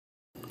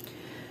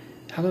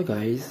Hello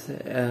guys,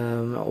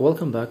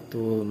 welcome back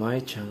to my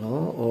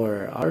channel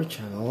or our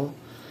channel,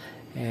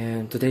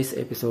 and today's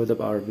episode of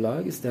our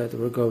vlog is that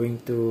we're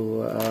going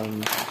to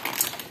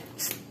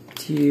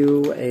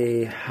stew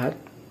a hot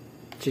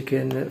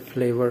chicken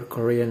flavor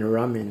Korean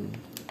ramen.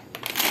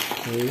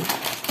 Okay,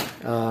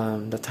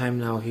 the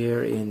time now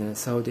here in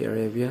Saudi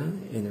Arabia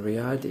in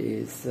Riyadh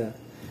is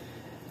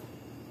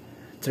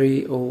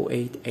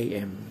 3:08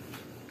 a.m.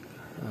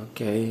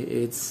 Okay,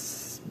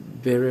 it's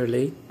very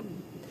late.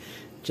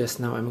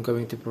 Just now I'm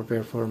going to prepare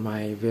for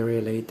my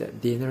very late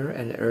dinner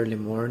and early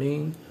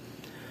morning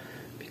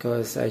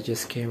because I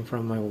just came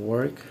from my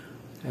work.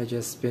 I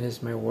just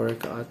finished my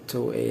work at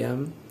 2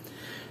 a.m.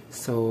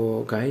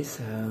 So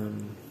guys,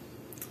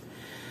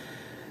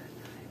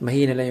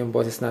 mahina lang yung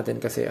boses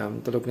natin kasi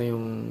tulog na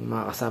yung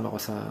mga kasama ko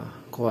sa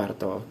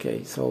kwarto.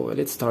 Okay, so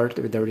let's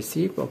start with the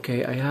recipe.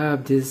 Okay, I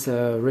have this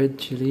red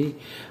chili.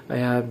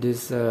 I have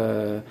this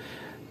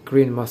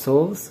green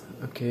mussels.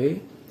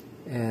 Okay.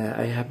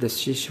 I have the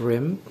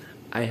shrimp.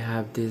 I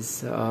have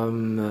this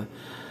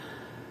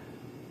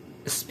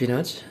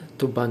spinach,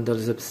 2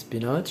 bundles of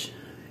spinach,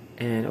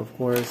 and of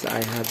course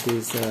I have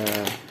this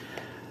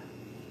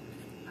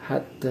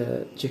hot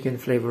chicken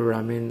flavor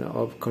ramen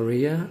of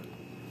Korea.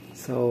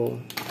 So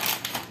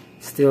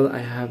still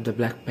I have the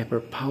black pepper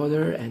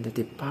powder and the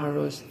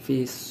Tiparos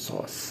fish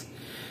sauce.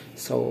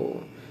 So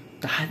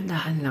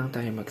dahan-dahan lang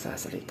tayo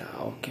magsasalita.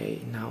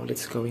 Okay, now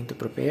let's going to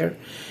prepare.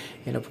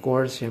 And of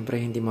course, syempre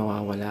hindi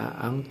mawawala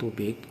ang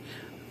tubig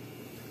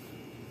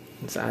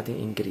sa ating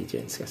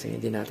ingredients kasi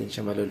hindi natin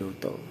siya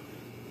maluluto.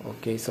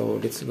 Okay, so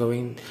let's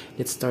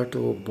start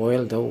to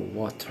boil the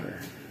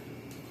water.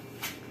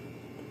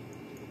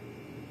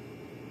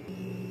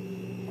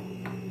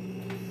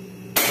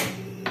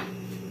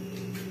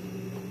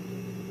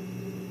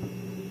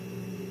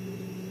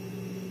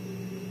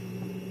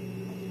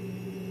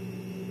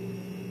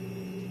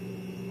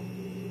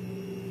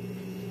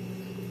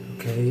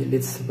 Okay,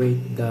 let's wait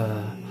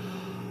the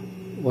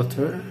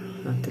water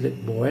until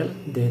it boil.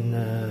 Then,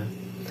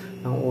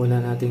 ang una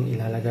nating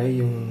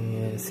ilalagay yung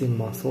sea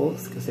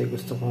mussels kasi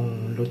gusto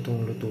kong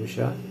lutong-luto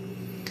siya.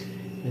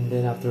 And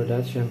then after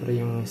that, syempre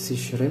yung sea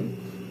shrimp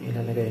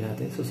ilalagay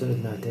natin,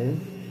 susunod natin.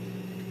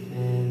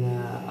 And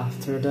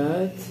after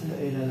that,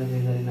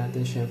 ilalagay na rin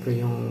natin syempre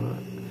yung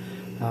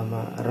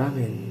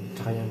ramen,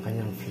 tsaka yung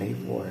kanyang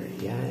flavor.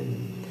 Yan.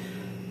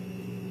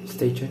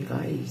 Stay tuned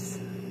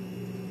guys.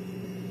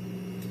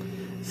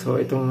 So,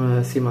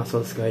 itong sea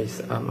mussels guys,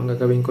 ang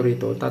gagawin ko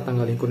rito,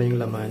 tatanggalin ko na yung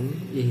laman,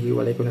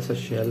 ihiwalay ko na sa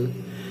shell,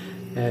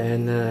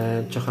 and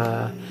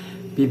tsaka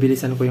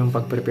bibilisan ko yung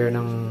pag-prepare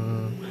ng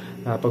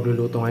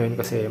pagluluto ngayon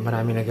kasi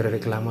marami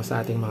nagre-reklamo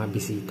sa ating mga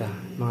bisita,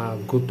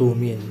 mga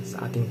gutumin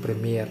sa ating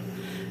premiere.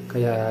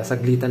 Kaya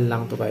saglitan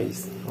lang to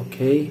guys,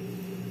 okay?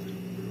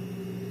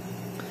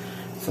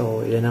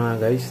 So, yan na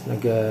nga guys,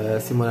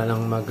 nagsimula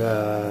lang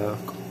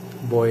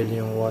mag-boil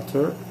yung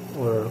water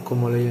or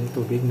kumulo yung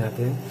tubig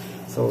natin.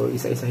 So,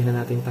 isa-isahin na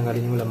natin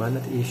tanggalin yung laman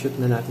at i-shoot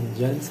na natin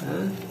dyan sa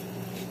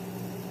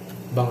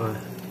banga.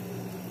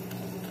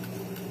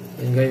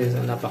 Yan guys,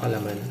 ang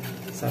napakalaman.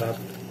 Sarap.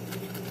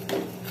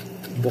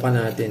 Bukan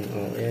natin.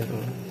 O, ayan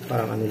o.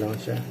 Parang ano lang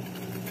siya.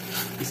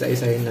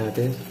 Isa-isahin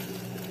natin.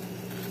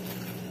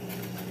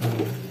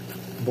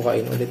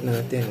 Bukain ulit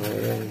natin. O,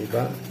 ayan,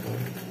 diba?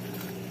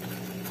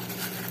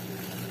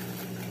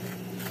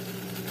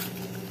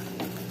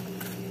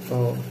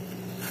 O.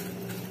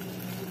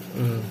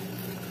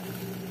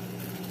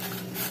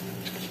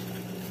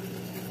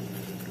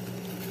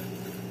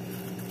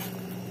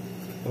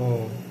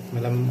 Oh,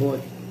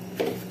 malambot.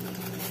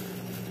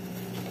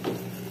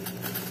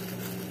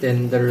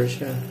 Tender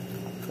siya.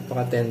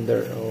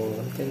 Kapaka-tender. Oh,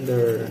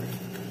 tender.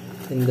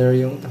 Tender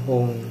yung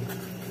tahong.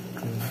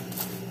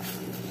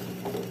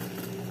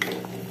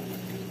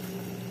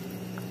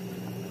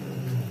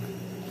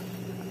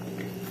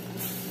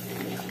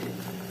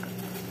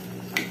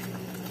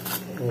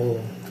 Oh.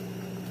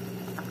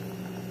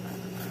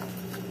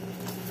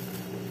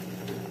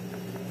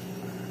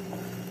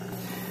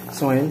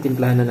 So ngayon,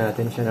 timplahan na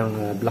natin siya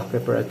ng black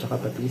pepper at saka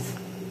patis.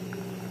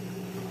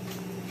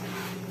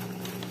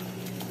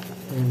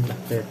 Ayan,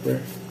 black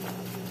pepper.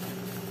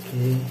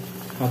 Okay,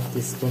 half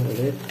teaspoon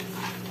ulit.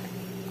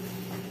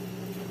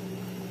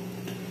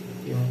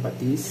 Yung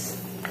patis.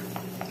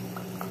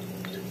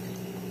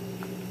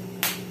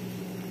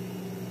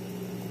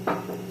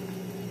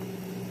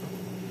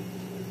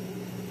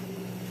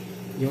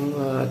 Yung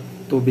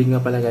tubig nga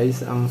pala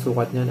guys, ang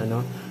sukat niyan,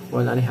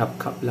 1.5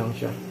 cup lang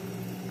siya.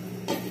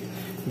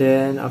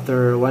 Then,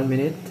 after 1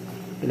 minute,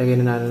 ilagay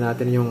na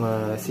natin yung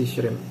sea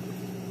shrimp.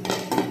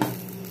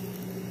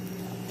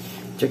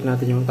 Check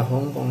natin yung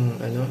tahong kung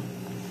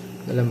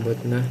malambot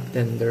na,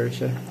 tender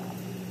siya.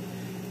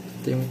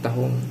 Ito yung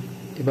tahong.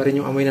 Iba rin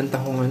yung amoy ng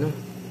tahong,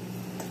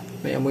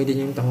 May amoy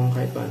din yung tahong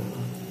kahit paano.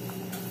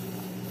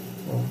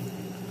 Oh.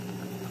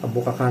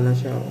 Kabuka ka na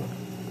siya, oh.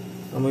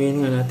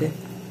 Amoyin nga natin.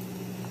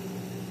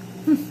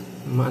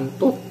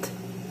 Maantot.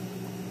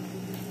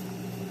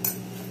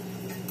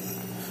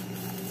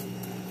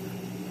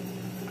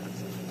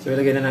 So,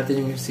 ilagay na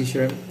natin yung sea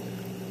shrimp.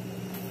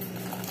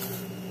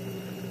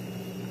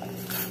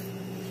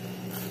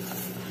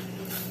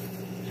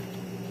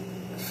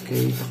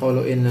 Okay,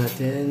 pakuluin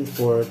natin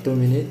for 2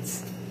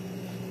 minutes.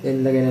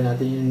 Then, lagay na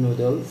natin yung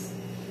noodles,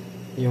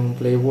 yung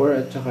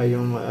flavor, at saka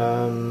yung,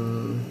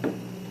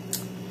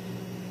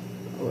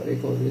 what do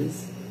you call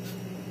this?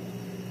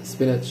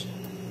 Spinach.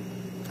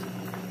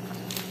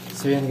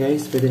 So, yan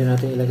guys, pwede na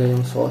natin ilagay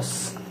yung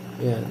sauce.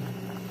 Yan.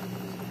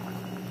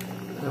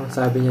 Ang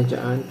sabi niya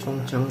dyan, chong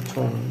chang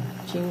chong.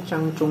 Ching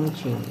chang chong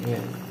ching.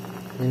 Yan.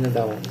 Yan na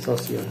daw,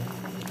 sauce yun.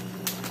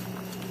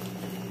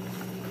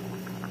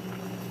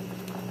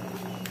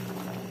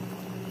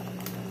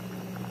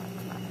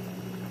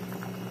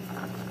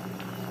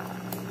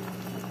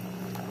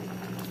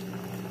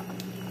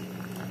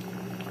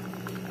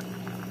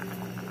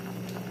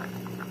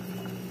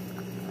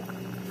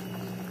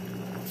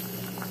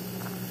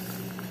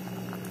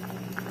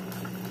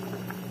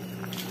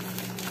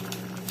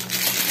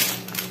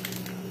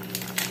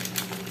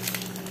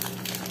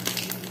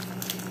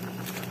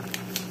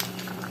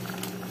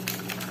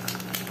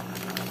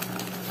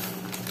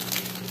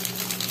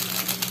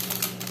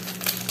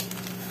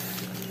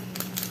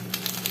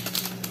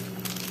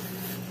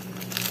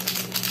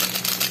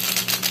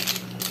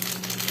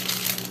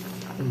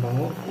 Ang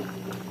bango.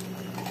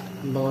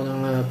 Ang bango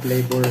ng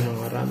flavor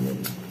ng ramen.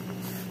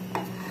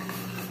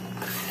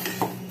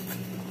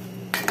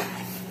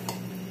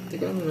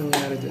 Teka, ano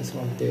nangyari dyan sa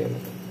kaldero?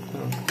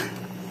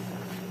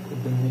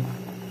 Dumi.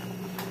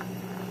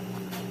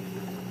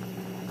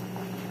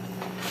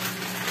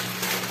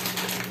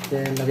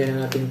 Then, lagyan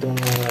na natin itong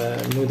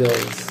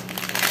noodles.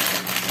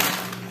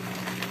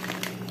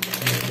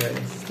 Ayan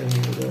guys, ito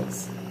yung noodles.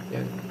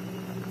 Yan.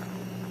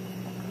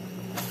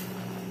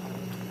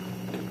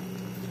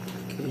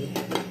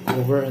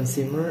 Over and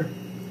simmer.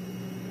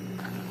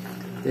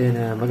 Then,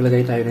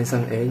 maglagay tayo ng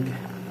isang egg.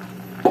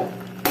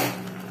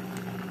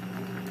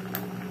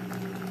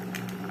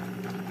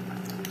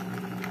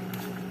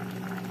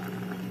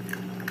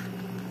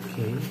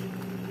 Okay.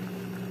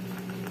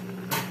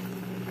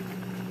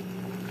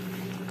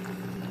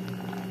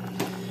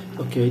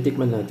 Okay,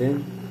 tikman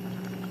natin.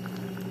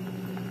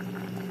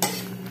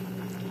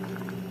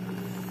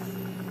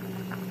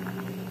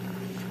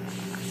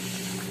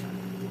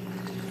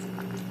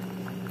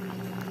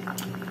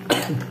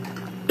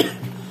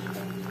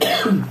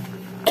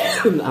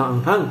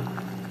 Naanghang.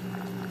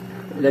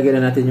 Ilagay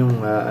na natin yung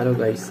ano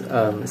guys,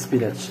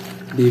 spinach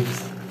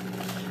leaves.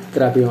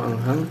 Grabe yung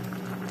anghang.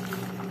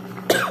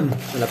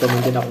 Wala pa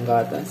man din akong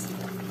gatas.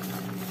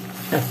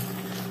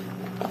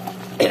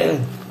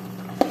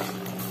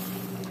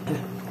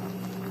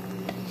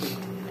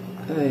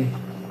 Ay,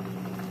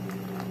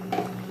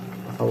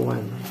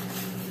 pakawan.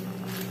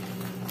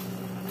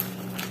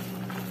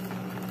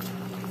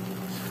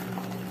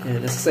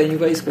 Yan, nasa sa inyo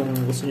guys kung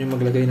gusto niyo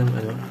maglagay ng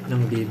ano,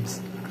 ng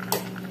leaves.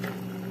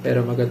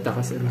 Pero maganda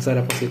kasi,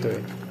 masarap kasi ito eh.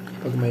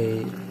 Pag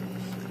may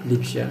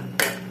leaves siya.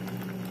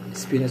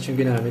 Spinach yung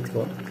ginamit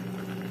ko.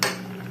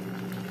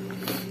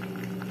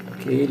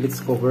 Okay, let's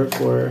cover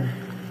for...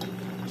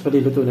 Actually,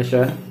 luto na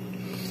siya.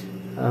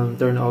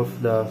 Turn off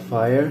the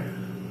fire.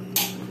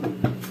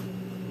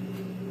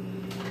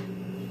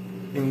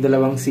 Yung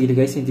dalawang sili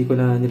guys, hindi ko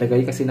na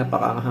nilagay kasi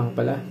napakaanghang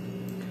pala.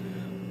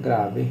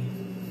 Grabe.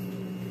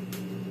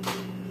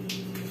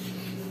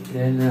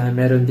 Then,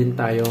 meron din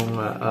tayong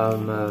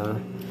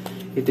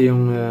ito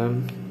yung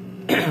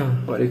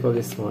what do you call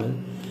this one?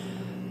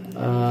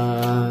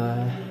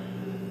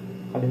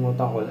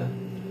 Kalimutan ko na.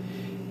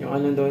 Yung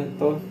ano doon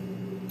ito?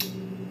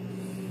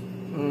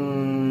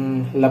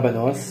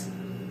 Labanos.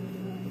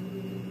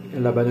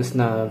 Yung labanos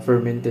na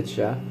fermented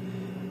siya.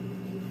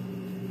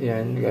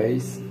 Yan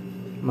guys.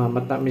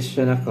 Matamis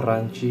siya na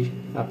crunchy.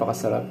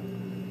 Napakasarap.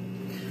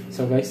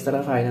 So guys, tara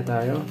kain na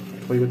tayo.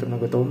 Ako'y gutom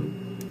na gutom.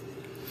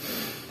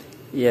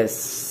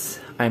 Yes,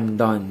 I'm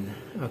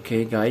done.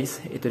 Okay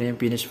guys, ito na yung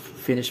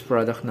finished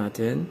product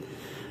natin.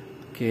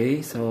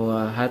 Okay, so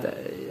hot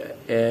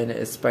and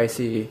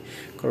spicy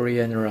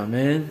Korean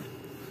ramen.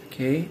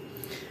 Okay,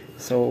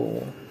 so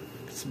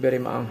it's very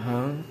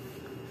maanghang.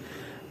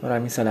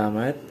 Maraming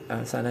salamat.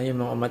 Sana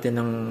yung mga umatin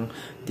ng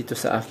dito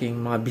sa aking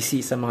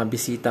mga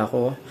bisita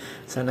ko.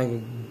 Sana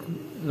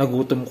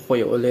nagutom ko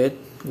kayo ulit.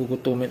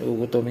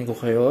 Gugutumin ko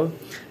kayo.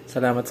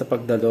 Salamat sa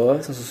pagdalo.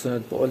 Sa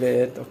susunod po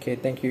ulit. Okay,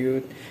 thank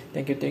you.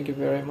 Thank you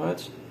very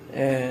much.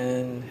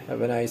 And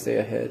have a nice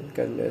day ahead.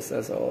 God bless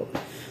us all.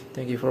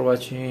 Thank you for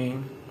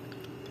watching.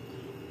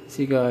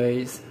 See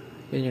guys.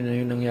 Yan yun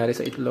yung nangyari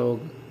sa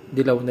itlog.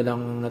 Dilaw na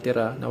lang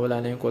natira. Nawala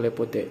na yung kulay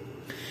puti.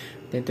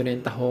 Then ito na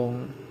yung tahong.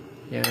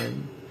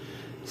 Yan.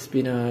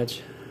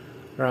 Spinach.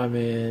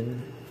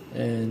 Ramen.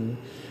 And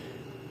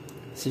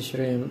sea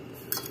shrimp.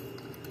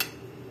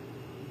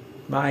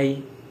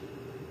 Bye.